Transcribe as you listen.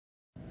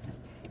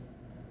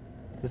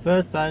The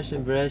first parish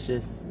in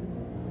Bereshis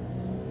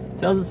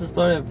tells us the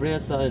story of Bria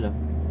Sa'olam,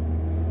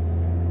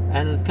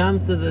 and it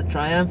comes to the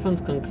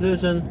triumphant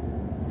conclusion,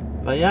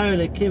 Vayar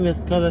Elokim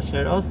es kol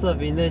asher osa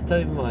v'hinei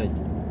tov moed.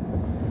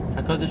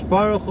 HaKadosh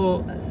Baruch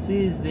Hu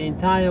sees the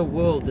entire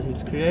world that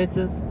He's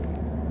created,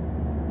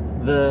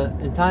 the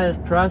entire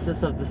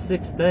process of the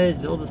 6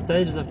 stages, all the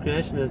stages of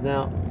creation is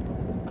now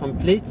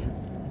complete,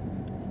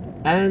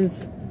 and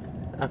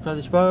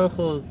HaKadosh Baruch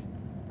Hu's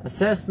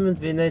assessment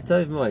v'hinei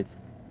tov moed.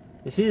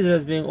 You see it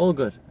as being all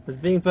good, as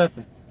being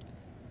perfect.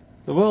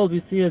 The world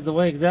we see as the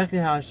way exactly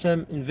how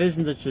Hashem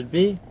envisioned it should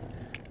be,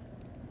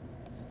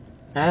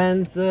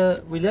 and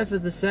we left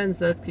with the sense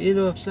that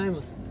Ki'ilu of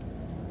Shleimus.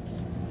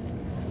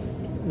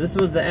 This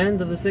was the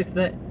end of the 6th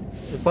day.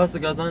 The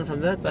pasuk goes on from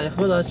that,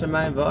 Vayichul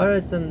Hashemayim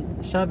va'aretz,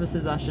 and Shabbos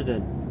is ushered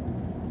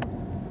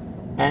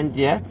in. And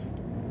yet,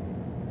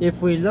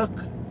 if we look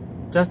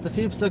just a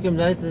few psukim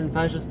later in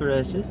Parshas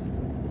Bereshis,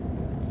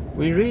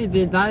 we read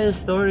the entire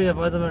story of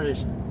Adam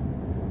HaRishon.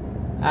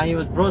 How he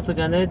was brought to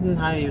Gan Eden,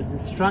 how he was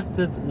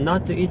instructed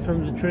not to eat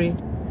from the tree,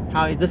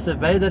 how he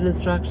disobeyed that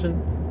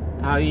instruction,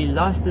 how he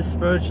lost his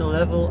spiritual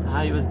level,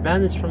 how he was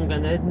banished from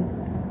Gan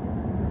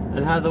Eden,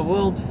 and how the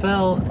world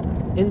fell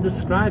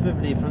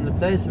indescribably from the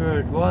place where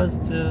it was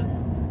to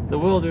the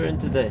world we're in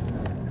today.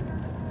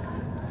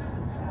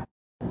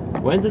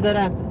 When did that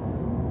happen?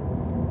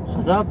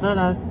 Chazal tell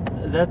us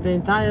that the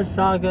entire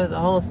saga, the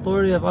whole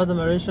story of Adam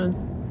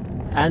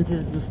HaRishon and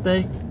his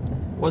mistake,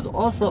 was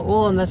also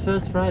all on that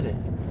first Friday.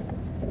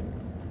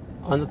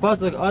 On the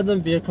pasuk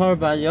Adam B'Yakar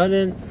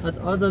Ba'Yarin, that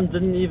Adam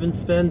didn't even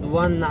spend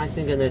one night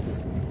in Gan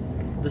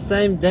Eden. The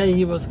same day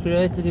he was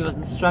created, he was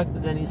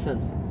instructed, and he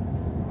sinned.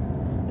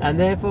 And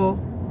therefore,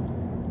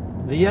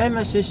 the Yom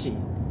HaShishi,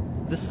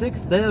 the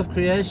 6th day of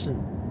creation,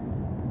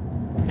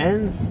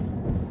 ends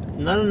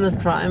not in a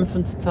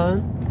triumphant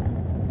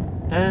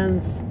tone,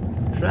 ends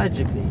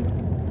tragically.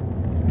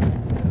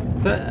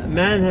 But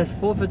man has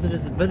forfeited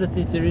his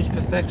ability to reach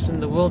perfection.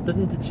 The world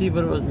didn't achieve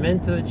what it was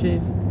meant to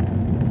achieve.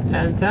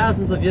 And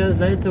thousands of years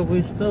later,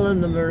 we're still in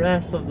the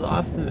morass of the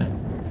aftermath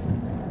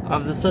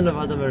of the sin of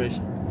Adam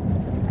HaRishon.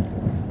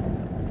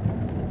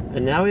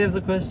 And now we have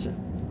the question,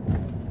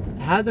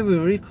 how do we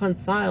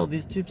reconcile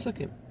these two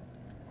psukim?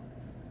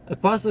 A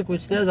pasuk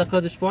which says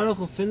HaKadosh Baruch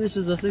Hu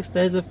finishes the 6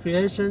 days of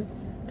creation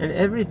and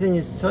everything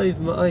is tov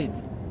ma'od,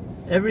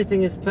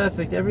 everything is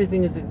perfect,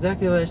 everything is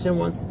exactly what Hashem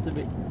wants it to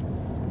be.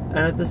 And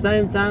at the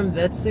same time,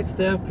 that 6th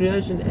day of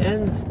creation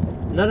ends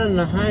not on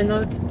a high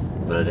note,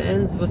 but it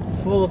ends with the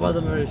fall of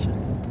Adam HaRishon,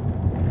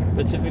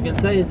 which, if we can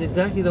say, is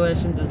exactly the way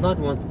Hashem does not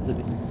want it to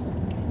be.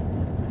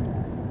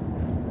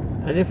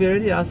 And if you're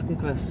already asking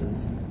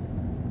questions,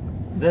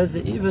 there's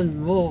an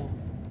even more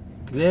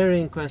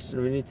glaring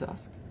question we need to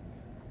ask.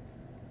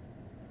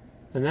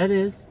 And that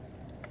is,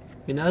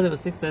 we know there were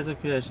 6 days of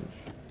creation.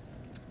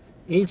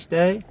 Each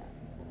day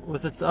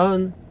with its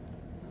own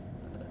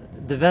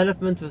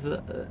development, with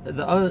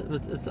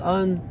its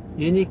own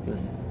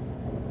uniqueness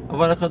of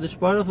what HaKadosh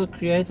Baruch Hu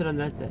created on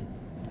that day.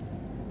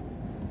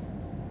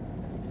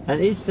 And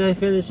each day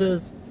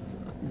finishes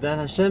that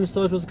Hashem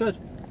saw it was good.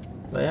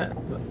 Vayar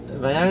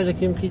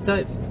Elokim ki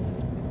tov.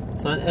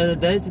 So on a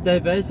day-to-day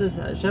basis,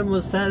 Hashem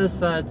was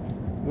satisfied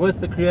with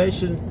the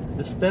creation,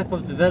 the step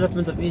of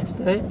development of each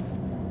day,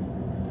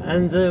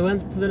 and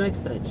went to the next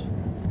stage.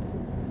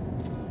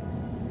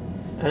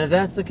 And if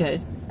that's the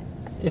case,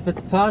 if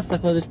it's past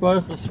HaKadosh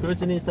Baruch Hu's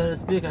scrutiny, so to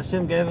speak,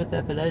 Hashem gave it the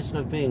appellation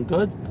of being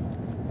good,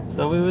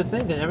 so we would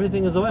think that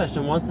everything is the way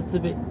Hashem wants it to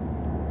be.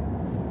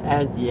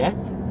 And yet,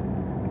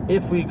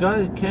 if we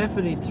go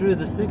carefully through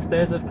the 6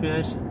 days of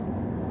creation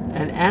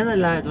and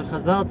analyze what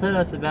Chazal tell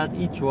us about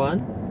each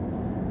one,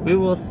 we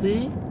will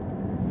see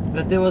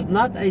that there was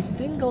not a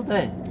single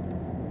day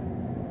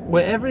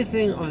where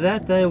everything of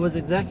that day was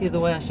exactly the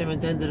way Hashem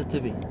intended it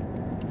to be.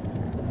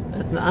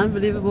 That's an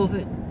unbelievable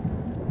thing.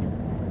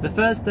 The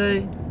first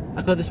day,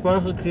 HaKadosh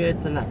Baruch Hu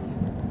creates the light.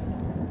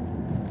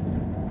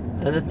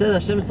 And it says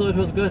Hashem saw it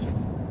was good.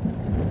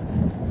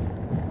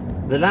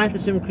 The light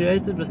Hashem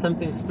created was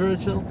something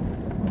spiritual,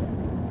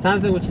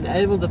 something which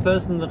enabled the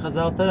person, the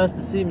Chazal tell us,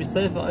 to see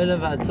Misayfa Olam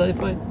V'ad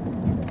Soifai,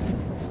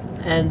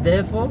 and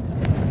therefore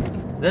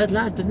that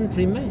light didn't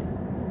remain.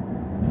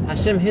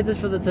 Hashem hid it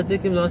for the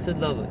tzaddikim l'ased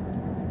lavoi.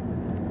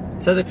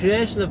 So the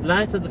creation of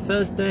light of the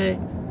first day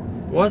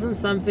wasn't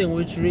something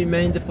which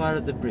remained a part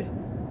of the Bria.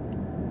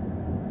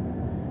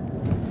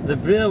 The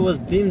Bria was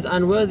deemed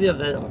unworthy of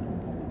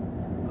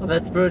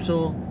that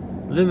spiritual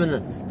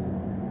luminance,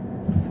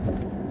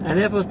 and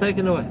therefore was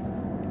taken away.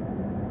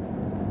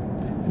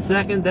 The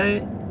second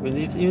day, we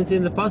even see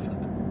in the pasuk,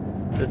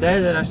 the day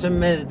that Hashem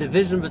made a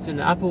division between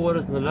the upper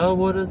waters and the lower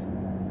waters,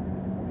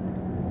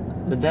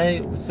 the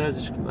day which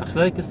says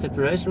Machlokes,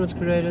 separation was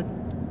created.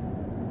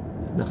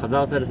 The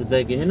Chazal tells us the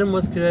day Gehinnom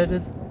was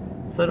created.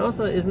 So it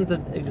also isn't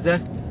an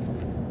exact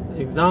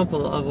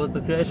example of what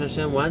the creation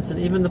Hashem wants, and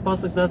even the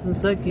pasuk doesn't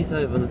say Ki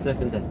Tov on the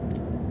second day.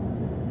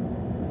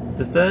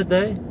 The third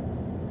day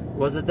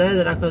was the day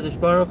that HaKadosh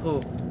Baruch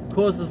Hu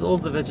causes all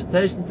the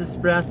vegetation to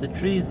sprout, the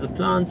trees, the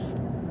plants.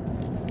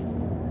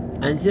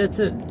 And here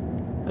too,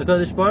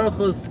 HaKadosh Baruch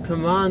Hu's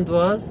command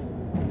was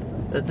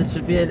that there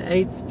should be an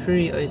 8th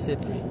pri oiseh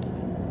pri.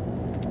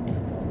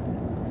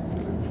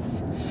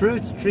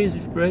 Fruit, trees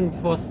which bring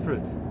forth fruit.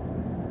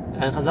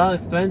 And Chazal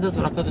explained to us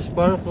what HaKadosh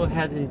Baruch Hu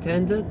had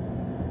intended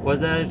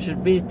was that it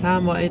should be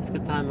Tama Eitz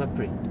K'Tama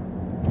Pri.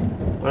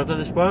 What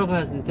HaKadosh Baruch Hu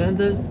has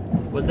intended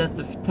was that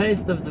the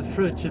taste of the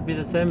fruit should be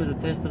the same as the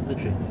taste of the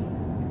tree.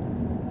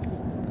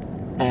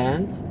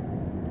 And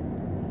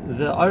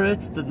the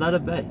Oretz did not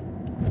obey.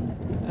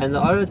 And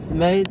the Oretz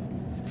made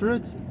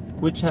fruit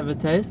which have a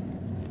taste,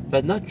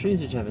 but not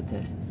trees which have a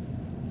taste.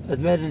 It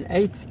made an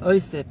 8th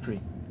oiseh pri.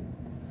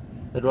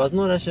 It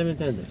wasn't what Hashem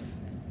intended.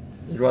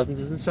 It wasn't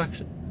His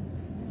instruction.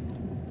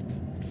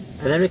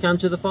 And then we come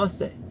to the 4th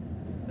day.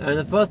 And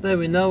the 4th day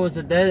we know was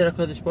the day that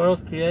HaKadosh Baruch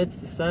Hu creates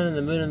the sun and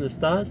the moon and the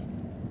stars.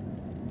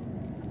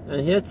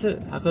 And here too,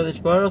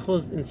 HaKadosh Baruch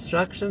Hu's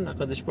instruction,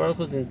 HaKadosh Baruch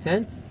Hu's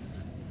intent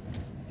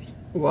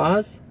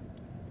was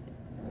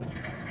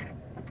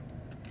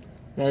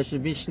that there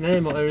should be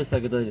Shnei Ma'oros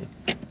HaGedolim.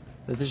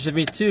 That there should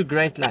be 2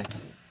 great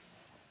lights.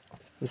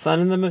 The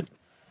sun and the moon.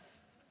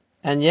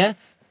 And yet,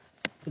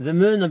 the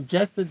moon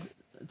objected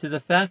to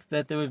the fact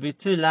that there would be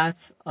 2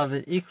 lights of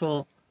an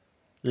equal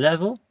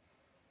level.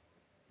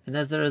 And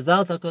as a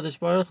result, HaKadosh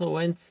Baruch Hu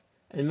went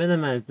and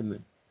minimized the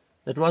moon.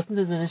 That wasn't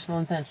His initial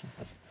intention.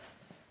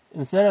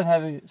 Instead of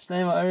having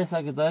Shnei Ma'oros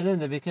HaGedolim,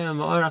 there became a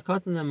Ma'or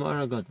HaKatan and a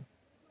Ma'or HaGadol.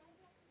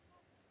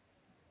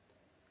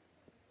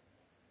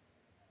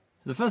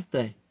 The 5th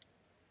day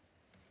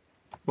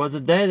was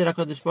the day that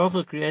HaKadosh Baruch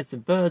Hu creates the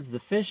birds, the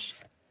fish,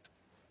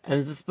 and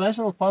there's a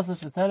special passage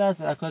to tell us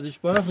that HaKadosh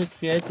Baruch Hu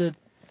created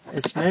a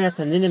Shnei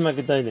Taninim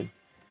HaGedolim.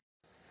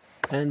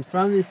 And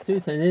from these 2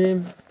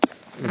 Taninim,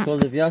 we call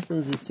the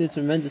Vyasans, these 2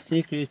 tremendous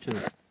sea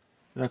creatures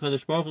that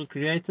HaKadosh Baruch Hu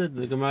created.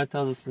 The Gemara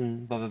tells us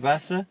in Bava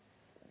Basra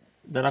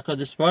that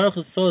HaKadosh Baruch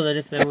Hu saw that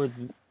if they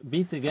would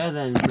be together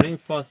and bring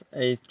forth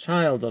a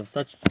child of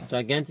such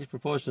gigantic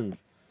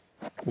proportions,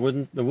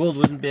 the world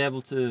wouldn't be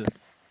able to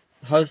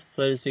host,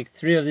 so to speak,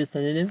 3 of these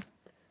Taninim,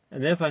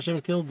 and therefore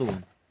Hashem killed the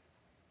one.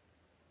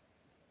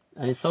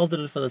 And He salted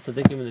it for the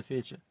tzaddikim in the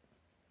future.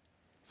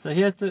 So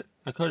here too,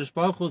 HaKadosh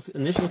Baruch Hu's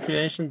initial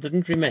creation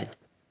didn't remain.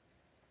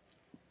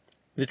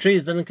 The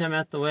trees didn't come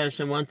out the way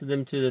Hashem wanted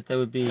them to, that they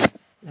would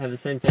have the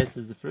same taste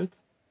as the fruit.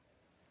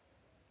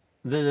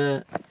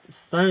 The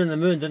sun and the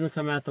moon didn't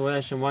come out the way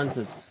Hashem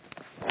wanted,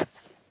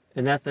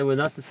 in that they were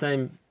not the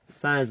same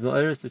size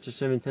Ma'oros which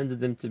Hashem intended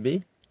them to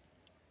be.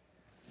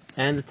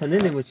 And the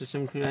Taninim which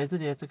Hashem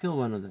created, He had to kill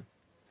one of them.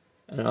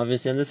 And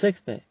obviously on the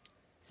 6th day.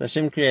 So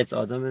Hashem creates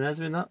Adam, and as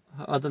we know,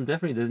 Adam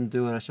definitely didn't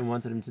do what Hashem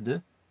wanted him to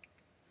do.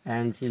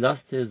 And he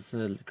lost his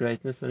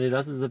greatness, and he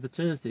lost his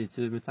opportunity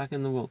to attack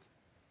in the world.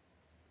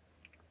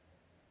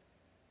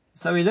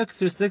 So we look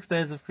through 6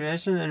 days of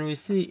creation, and we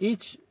see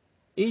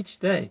each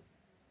day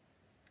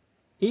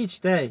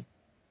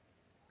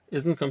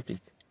isn't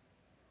complete.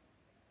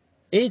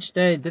 Each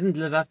day didn't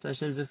live up to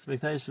Hashem's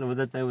expectation of what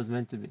that day was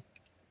meant to be.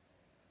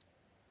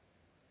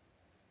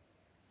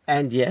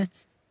 And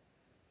yet,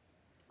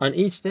 on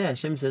each day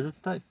Hashem says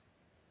it's tough.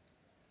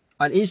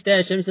 On each day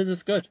Hashem says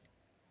it's good.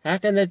 How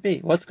can that be?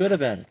 What's good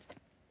about it?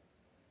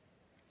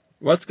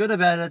 What's good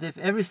about it if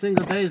every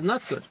single day is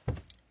not good?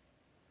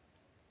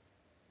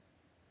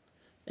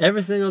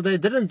 Every single day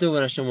didn't do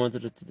what Hashem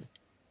wanted it to do.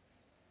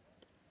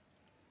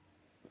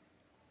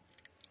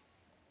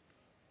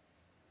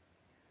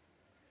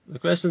 The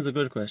question is a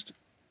good question.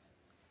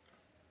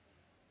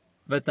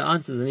 But the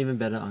answer is an even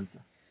better answer.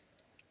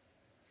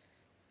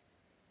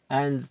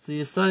 And it's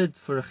the yesod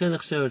for a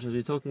chinuch shir, which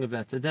we're talking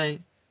about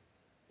today,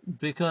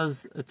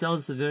 because it tells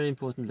us a very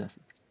important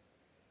lesson.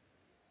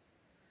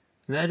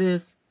 And that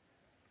is,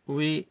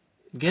 we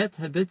get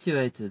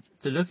habituated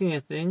to looking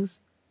at things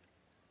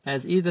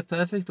as either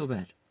perfect or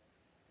bad.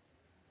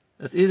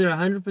 It's either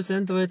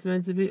 100% the way it's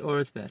meant to be, or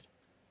it's bad.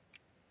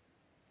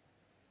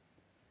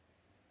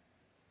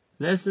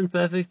 Less than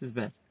perfect is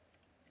bad.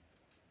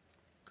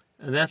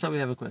 And that's how we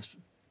have a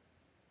question.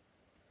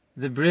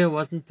 The Bria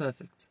wasn't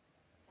perfect.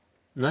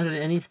 Not at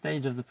any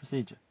stage of the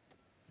procedure.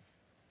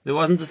 There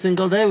wasn't a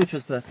single day which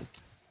was perfect.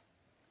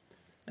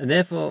 And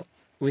therefore,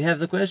 we have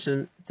the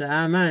question, to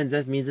our minds,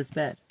 that means it's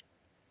bad.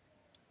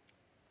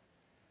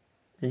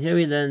 And here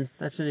we learn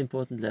such an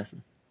important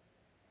lesson.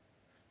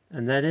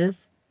 And that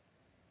is,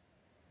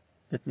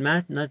 it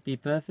might not be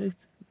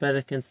perfect, but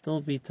it can still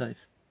be toif.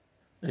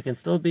 It can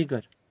still be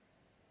good.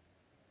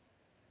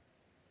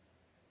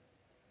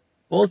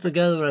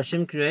 Altogether, what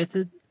Hashem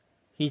created,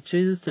 He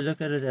chooses to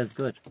look at it as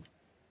good,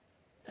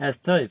 as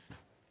toif.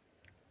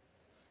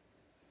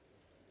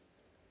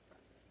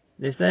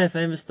 They say a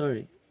famous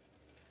story.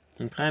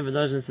 In Chaim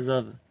Volozhin says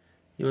over,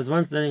 he was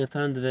once learning a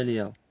Talmud of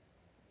Eliyahu,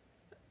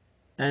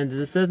 and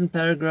there's a certain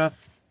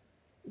paragraph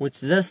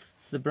which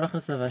lists the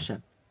brachas of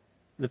Hashem,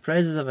 the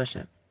praises of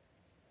Hashem,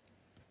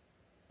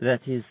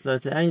 that He's slow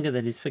to anger,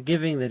 that He's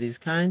forgiving, that He's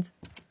kind.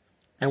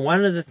 And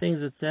one of the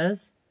things it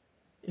says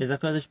is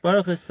HaKadosh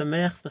Baruch Hu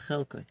sameach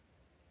b'chelkoi.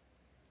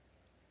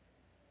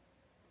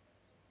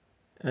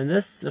 And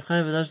this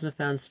Chaim Volozhin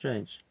found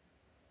strange.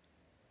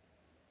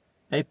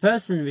 A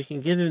person, we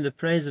can give him the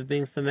praise of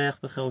being sameach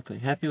b'chelko,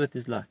 happy with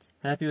his lot,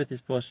 happy with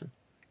his portion.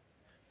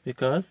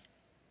 Because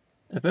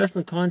a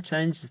person can't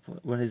change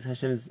what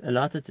Hashem has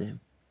allotted to him.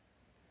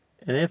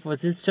 And therefore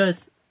it's his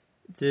choice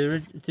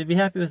to be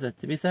happy with it,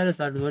 to be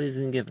satisfied with what he's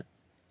been given.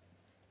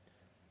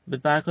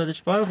 But by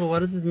HaKadosh Baruch Hu, what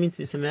does it mean to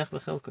be sameach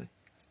b'chelko?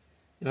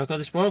 If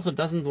HaKadosh Baruch Hu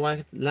doesn't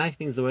like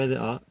things the way they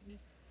are,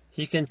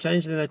 He can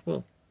change them at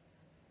will.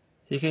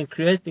 He can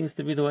create things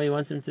to be the way He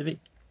wants them to be.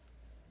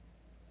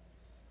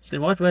 So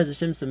in what way is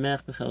Hashem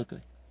sameach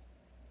b'chelko?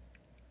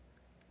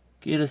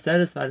 He is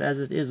satisfied as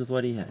it is with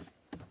what He has.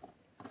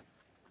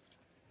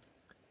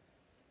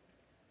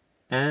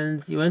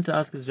 And he went to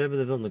ask his Rebbe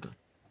the Vilna Gaon.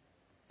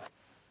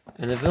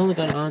 And the Vilna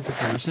Gaon answered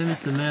him, Hashem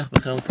is sameach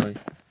b'chelko,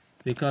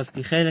 because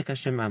ki chelek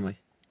Hashem amoy.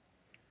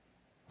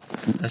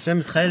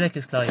 Hashem's chelek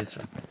is Klal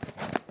Yisrael.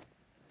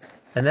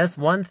 And that's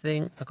one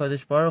thing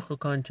HaKadosh Baruch Hu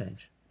can't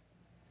change.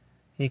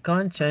 He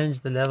can't change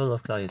the level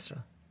of Klal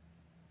Yisrael.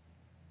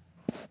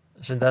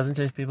 Hashem doesn't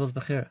change people's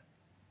bechira.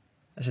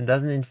 Hashem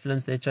doesn't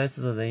influence their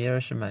choices or their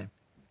Yerah Shemayim.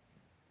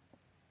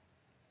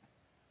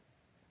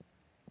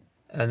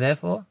 And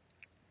therefore,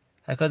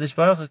 HaKadosh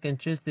Baruch Hu can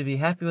choose to be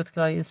happy with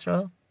Klal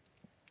Yisrael,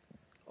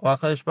 or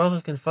HaKadosh Baruch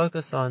Hu can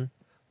focus on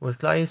where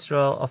Klal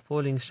Yisrael are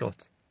falling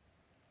short.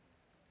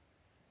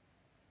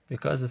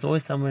 Because it's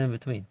always somewhere in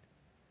between.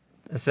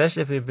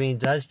 Especially if we're being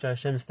judged to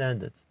Hashem's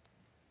standards.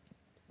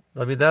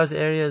 There'll be those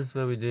areas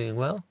where we're doing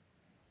well,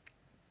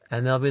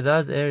 and there'll be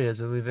those areas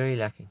where we're very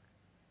lacking.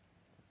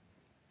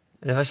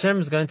 And if Hashem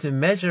is going to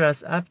measure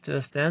us up to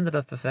a standard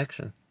of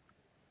perfection,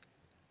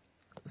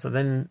 so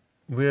then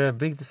we're a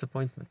big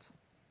disappointment.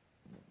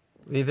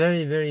 We're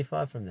very, very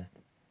far from that.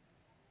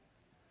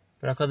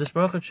 But HaKadosh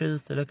Baruch Hu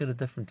chooses to look at it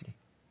differently.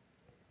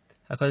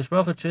 HaKadosh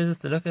Baruch Hu chooses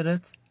to look at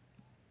it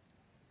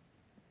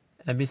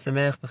and be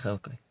sameach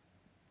b'chelko.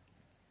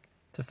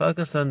 To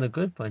focus on the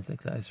good points that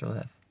Klal Yisrael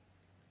have,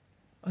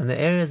 on the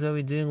areas where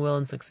we're doing well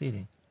and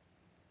succeeding.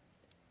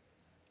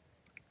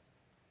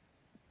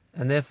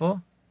 And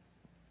therefore,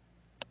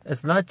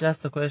 it's not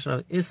just a question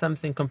of is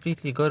something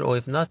completely good, or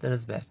if not, then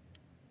it's bad.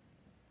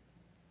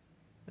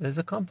 There's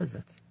a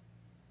composite.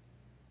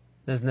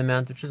 There's an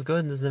amount which is good,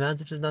 and there's an amount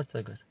which is not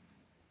so good.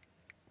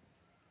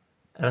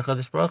 And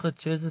HaKadosh Baruch Hu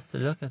chooses to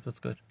look at what's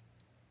good.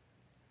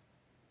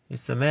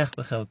 He's sameach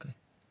b'chelko.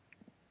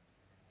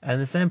 And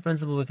the same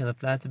principle we can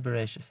apply to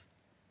Bereshis.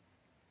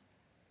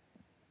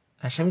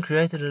 Hashem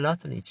created a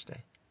lot on each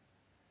day.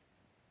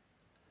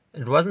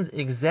 It wasn't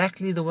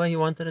exactly the way He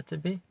wanted it to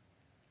be.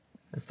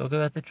 Let's talk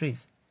about the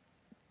trees.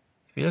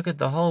 If you look at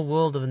the whole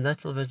world of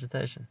natural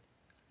vegetation,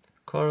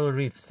 coral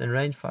reefs and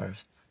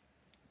rainforests,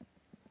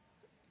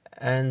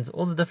 and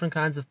all the different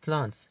kinds of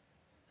plants,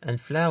 and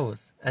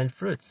flowers, and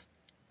fruits,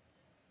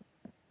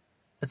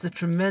 it's a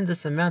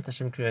tremendous amount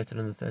Hashem created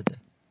on the third day.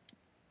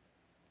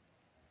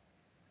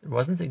 It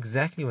wasn't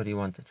exactly what He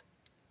wanted.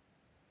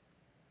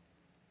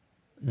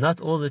 Not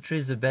all the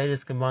trees obeyed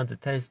His command to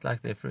taste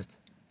like their fruit.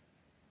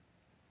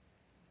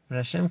 But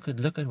Hashem could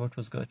look at what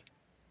was good.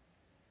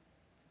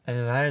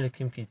 And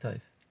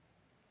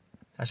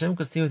Hashem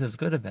could see what was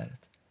good about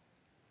it.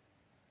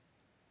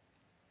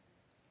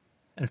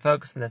 And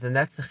focus on that. And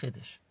that's the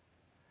Chiddush.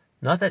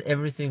 Not that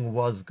everything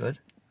was good,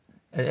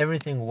 and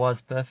everything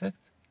was perfect.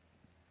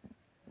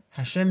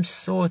 Hashem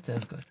saw it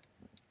as good.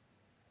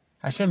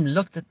 Hashem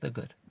looked at the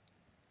good.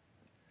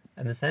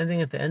 And the same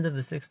thing at the end of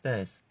the 6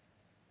 days.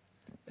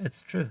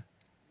 It's true.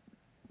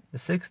 The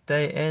 6th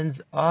day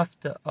ends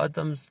after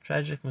Adam's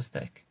tragic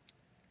mistake.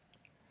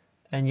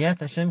 And yet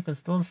Hashem can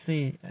still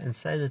see and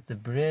say that the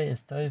Bria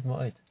is Tov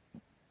Ma'od.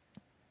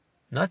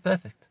 Not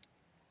perfect.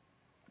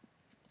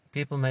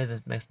 People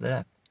messed that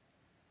up.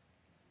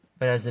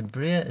 But as a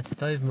Bria, it's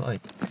Tov Ma'od.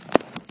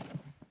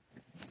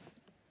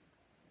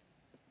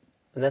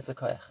 And that's a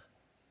koyach.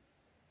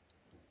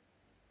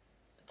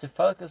 To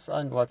focus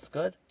on what's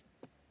good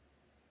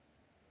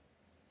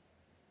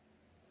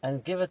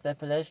and give it the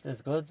appellation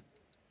as good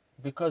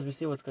because we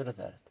see what's good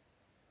about it.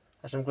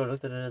 Hashem could have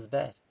looked at it as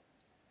bad.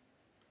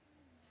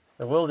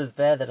 The world is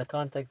bad that it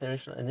can't take the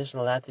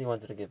initial light that He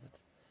wanted to give it.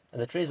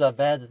 And the trees are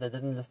bad that they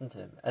didn't listen to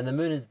Him. And the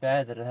moon is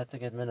bad that it had to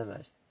get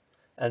minimized.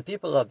 And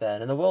people are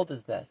bad, and the world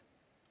is bad.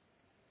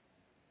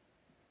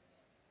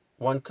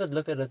 One could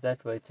look at it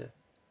that way too.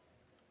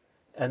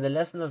 And the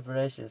lesson of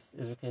Bereshis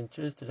is we can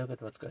choose to look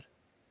at what's good.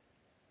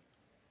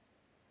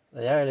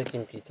 And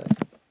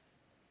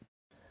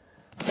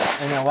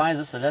now why is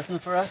this a lesson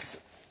for us?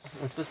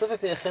 And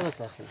specifically a chinuch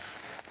lesson.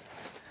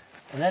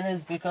 And that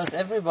is because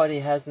everybody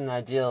has an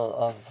ideal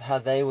of how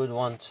they would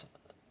want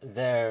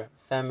their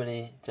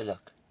family to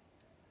look.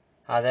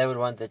 How they would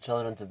want their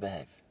children to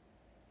behave.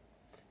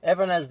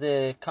 Everyone has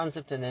the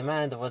concept in their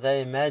mind of what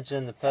they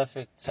imagine the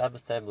perfect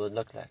Shabbos table would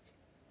look like.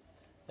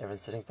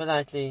 Everyone's sitting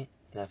politely,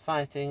 no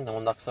fighting, no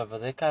one knocks over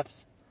their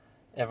cups,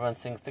 everyone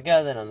sings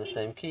together and on the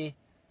same key.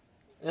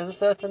 There's a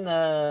certain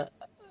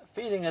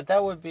feeling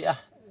that would be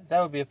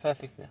a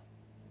perfect meal.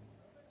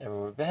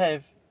 Everyone would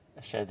behave,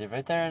 share their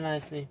Torah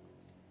nicely,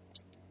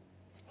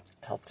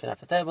 help clean up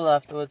the table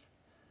afterwards,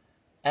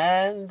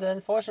 And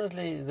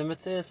unfortunately, the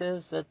Mitzvah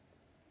says that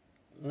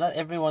not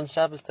everyone's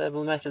Shabbos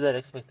table matches that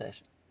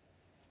expectation.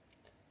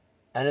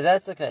 And if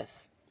that's the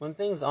case, when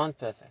things aren't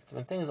perfect,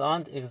 when things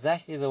aren't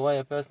exactly the way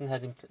a person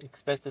had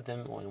expected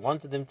them or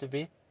wanted them to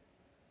be,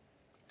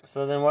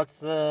 so then what's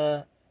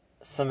the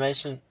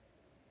summation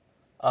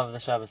of the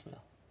Shabbos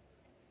meal?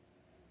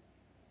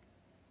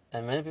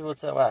 And many people would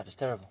say, wow, it was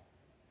terrible.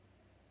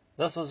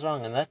 This was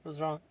wrong and that was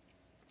wrong.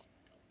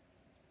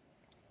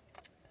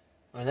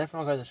 We learn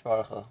from HaKadosh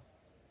Baruch Hu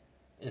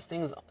is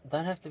things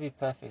don't have to be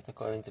perfect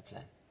according to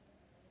plan.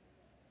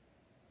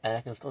 And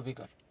it can still be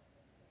good.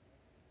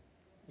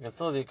 It can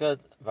still be good.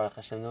 Baruch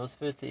Hashem, there was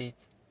food to eat.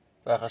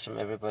 Baruch Hashem,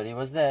 everybody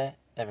was there.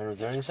 Everyone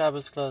was wearing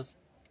Shabbos clothes.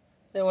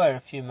 There were a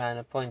few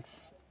minor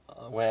points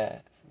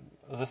where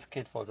this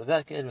kid fought with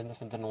that kid, when this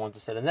one didn't want to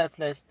sit in that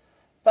place.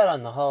 But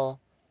on the whole,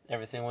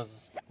 everything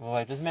was the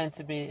way it was meant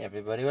to be.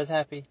 Everybody was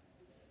happy.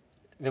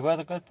 There were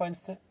the good points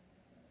too.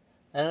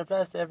 And it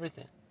applies to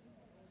everything.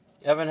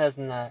 Everyone has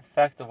a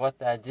fact of what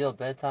the ideal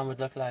bedtime would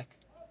look like.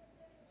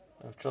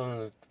 If children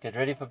would get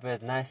ready for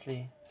bed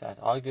nicely, without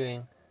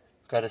arguing,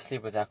 go to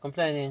sleep without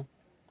complaining.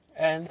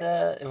 And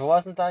if it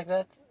wasn't like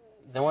that,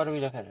 then what do we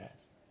look at it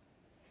as?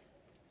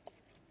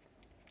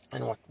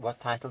 And what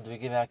title do we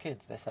give our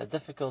kids? They're so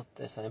difficult,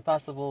 they're so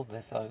impossible,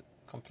 they're so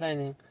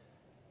complaining,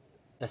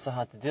 they're so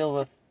hard to deal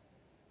with.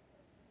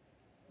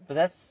 But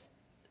that's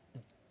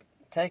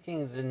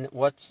taking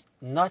what's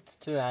not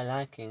to our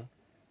liking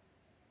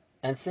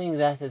and seeing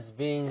that as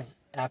being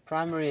our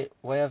primary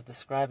way of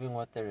describing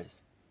what there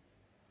is.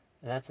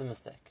 And that's a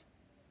mistake.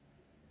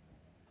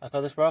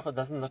 HaKadosh Baruch Hu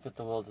doesn't look at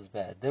the world as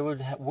bad. There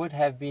would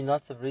have been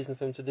lots of reason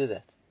for him to do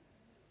that.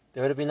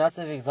 There would have been lots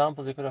of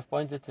examples he could have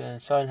pointed to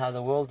and shown how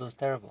the world was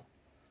terrible,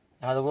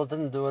 how the world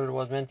didn't do what it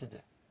was meant to do,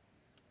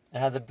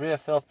 and how the Bria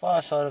fell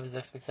far short of his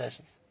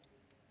expectations.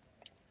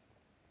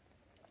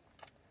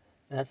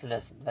 And that's the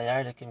lesson.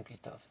 Vayar Elokim ki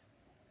tov.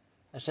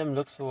 Hashem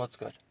looks for what's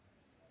good.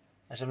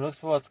 Hashem looks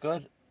for what's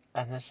good,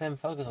 and Hashem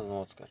focuses on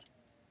what's good.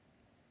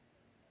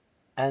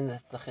 And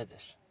that's the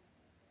Chiddush.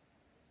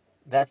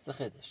 That's the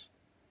Chiddush.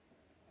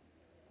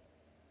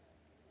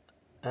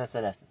 And that's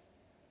the lesson.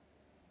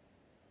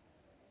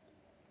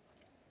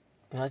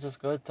 Not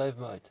just good, tov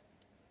ma'od.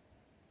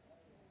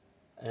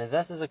 And if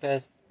this is the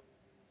case,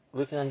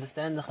 we can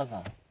understand the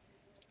Chazal.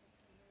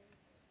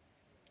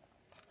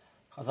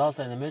 Chazal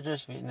say in the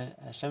Midrash,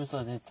 Hashem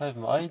says in tov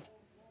ma'od.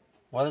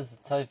 What does the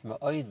tov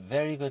ma'od,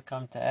 very good,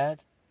 come to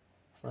add?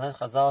 So then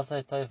Chazal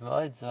say tov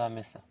ma'od zu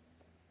hamisa.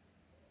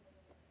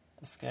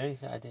 A scary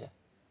idea.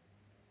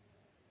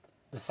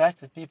 The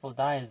fact that people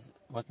die is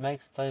what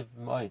makes tov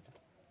ma'od,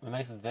 what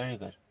makes it very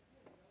good.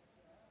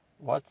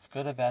 What's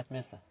good about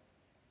misa?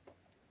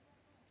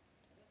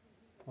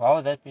 Why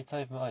would that be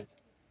tov ma'od?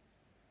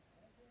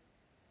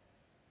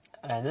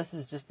 And this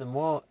is just a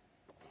more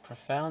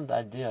profound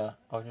idea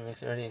of what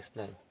we've already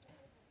explained.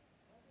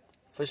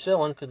 For sure,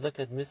 one could look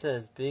at misa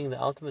as being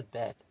the ultimate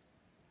bad,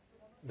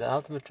 the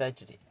ultimate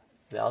tragedy,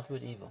 the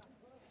ultimate evil.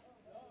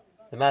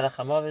 The Malach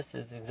HaMavis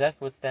is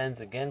exactly what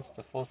stands against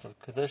the force of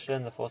Kedusha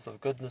and the force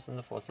of goodness and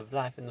the force of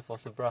life and the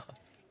force of bracha.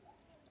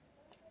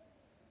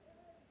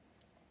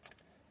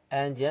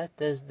 And yet,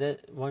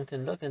 one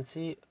can look and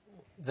see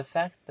the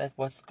fact that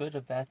what's good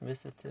about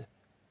misa too.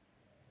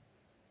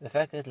 The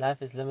fact that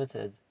life is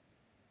limited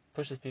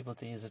pushes people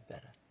to use it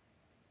better.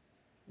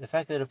 The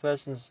fact that a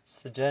person's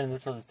sojourn in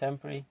this world is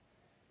temporary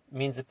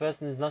means a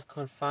person is not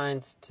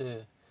confined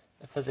to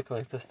a physical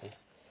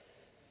existence.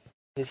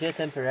 He's here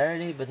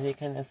temporarily, but he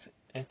can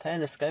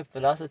attain escape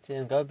velocity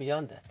and go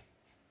beyond that.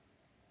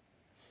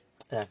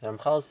 Like the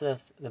Ramchal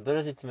says, the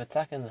ability to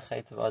metaken the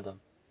chait of Adam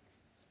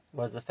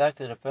was the fact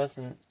that a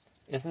person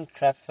isn't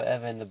trapped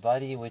forever in the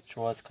body which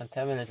was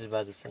contaminated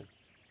by the sin.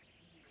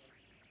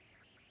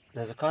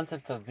 There's a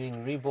concept of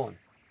being reborn,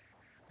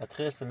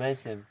 Atchias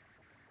Amesim,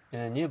 in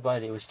a new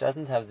body which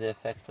doesn't have the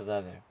effects of the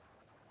other.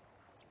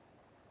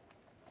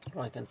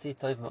 One can see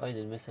Tov Ma'od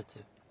in Misa too.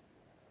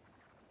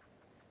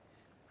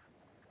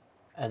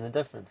 And the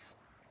difference.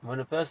 When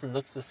a person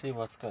looks to see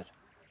what's good,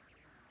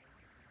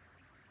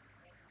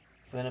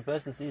 so when a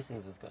person sees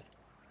things as good.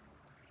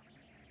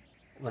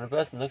 When a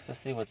person looks to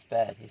see what's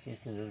bad, he sees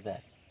things as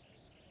bad.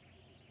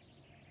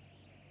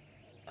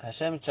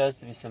 Hashem chose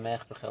to be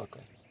Sameach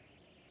B'Chelkoi,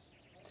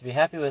 to be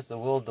happy with the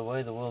world the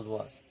way the world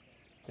was,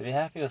 to be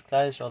happy with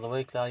Klal Yisrael the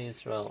way Klal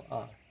Yisrael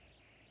are,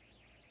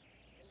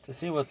 to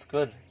see what's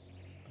good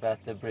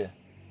about the Bria,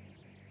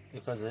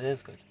 because it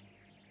is good.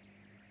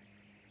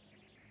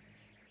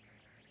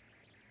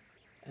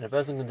 And a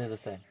person can do the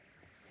same.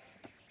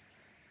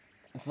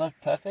 It's not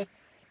perfect,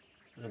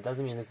 but it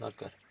doesn't mean it's not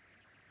good.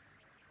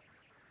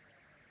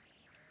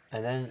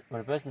 And then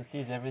when a person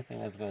sees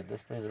everything as good,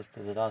 this brings us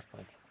to the last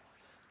point.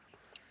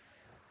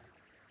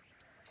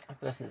 A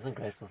person isn't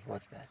grateful for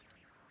what's bad.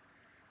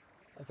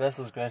 A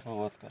person is grateful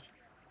for what's good.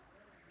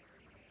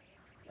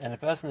 And a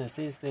person who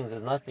sees things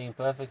as not being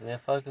perfect and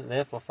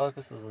therefore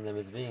focuses on them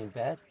as being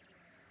bad,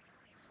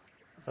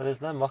 so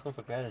there's no mokum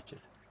for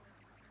gratitude.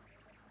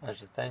 I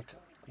should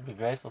be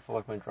grateful for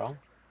what went wrong.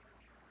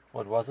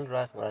 what wasn't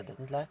right, what I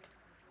didn't like.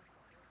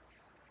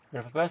 But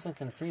if a person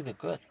can see the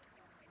good,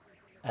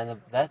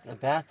 and that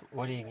about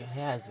what he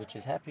has which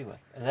he's happy with,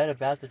 and that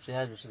about which he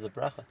has which is a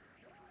bracha,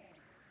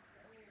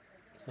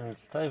 so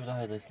it's tov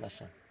l'hodos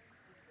l'Hashem.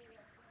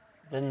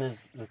 Then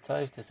there's the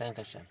tov to thank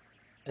Hashem.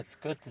 It's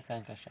good to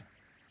thank Hashem.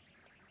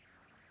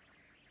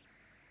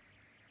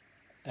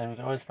 And we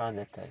can always find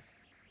that tov.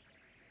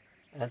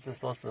 And that's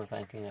just also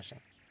thanking Hashem.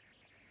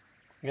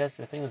 Yes,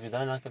 the things we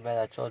don't like about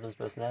our children's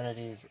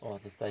personalities, or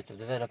the state of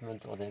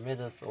development, or their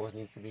midas, or what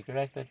needs to be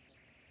corrected,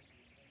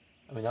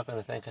 and we're not going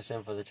to thank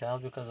Hashem for the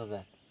child because of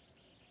that.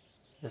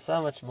 There's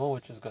so much more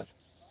which is good.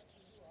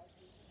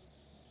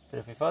 But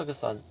if we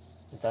focus on,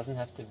 it doesn't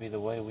have to be the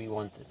way we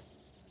want it.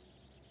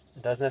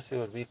 It doesn't have to be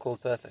what we call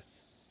perfect.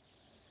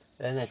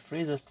 Then that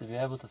frees us to be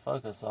able to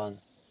focus on,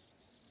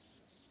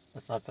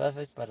 it's not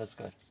perfect, but it's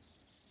good.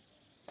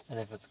 And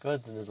if it's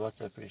good, then there's what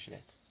to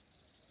appreciate.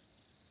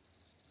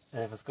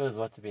 And if it's good, there's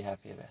what to be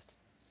happy about.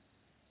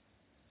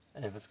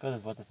 And if it's good,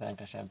 there's what to thank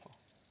Hashem for.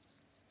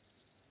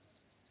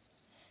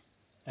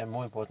 And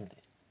more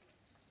importantly,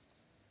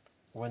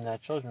 when our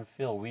children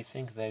feel we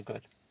think they're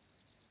good,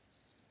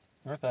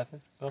 not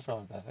perfect, we also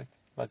aren't perfect,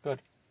 but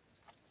good,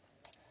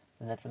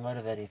 then that's a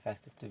motivating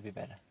factor to be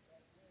better.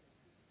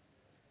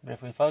 But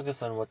if we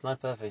focus on what's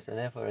not perfect and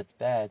therefore it's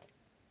bad,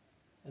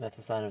 then that's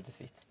a sign of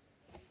defeat.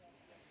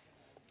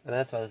 And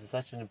that's why this is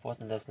such an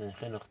important lesson in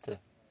chinuch too.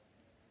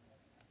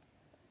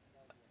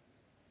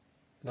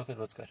 Look at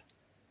what's good.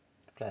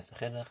 It applies to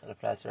chinuch, it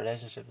applies to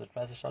relationships, it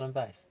applies to shalom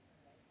bayis.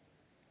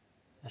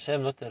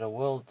 Hashem looked at a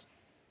world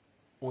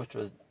which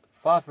was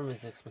far from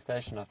his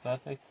expectation of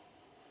perfect,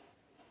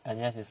 and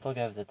yet he still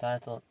gave it the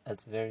title,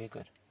 it's very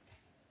good.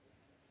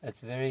 It's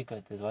very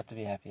good, there's what to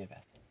be happy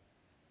about.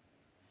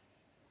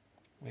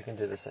 We can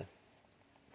do the same.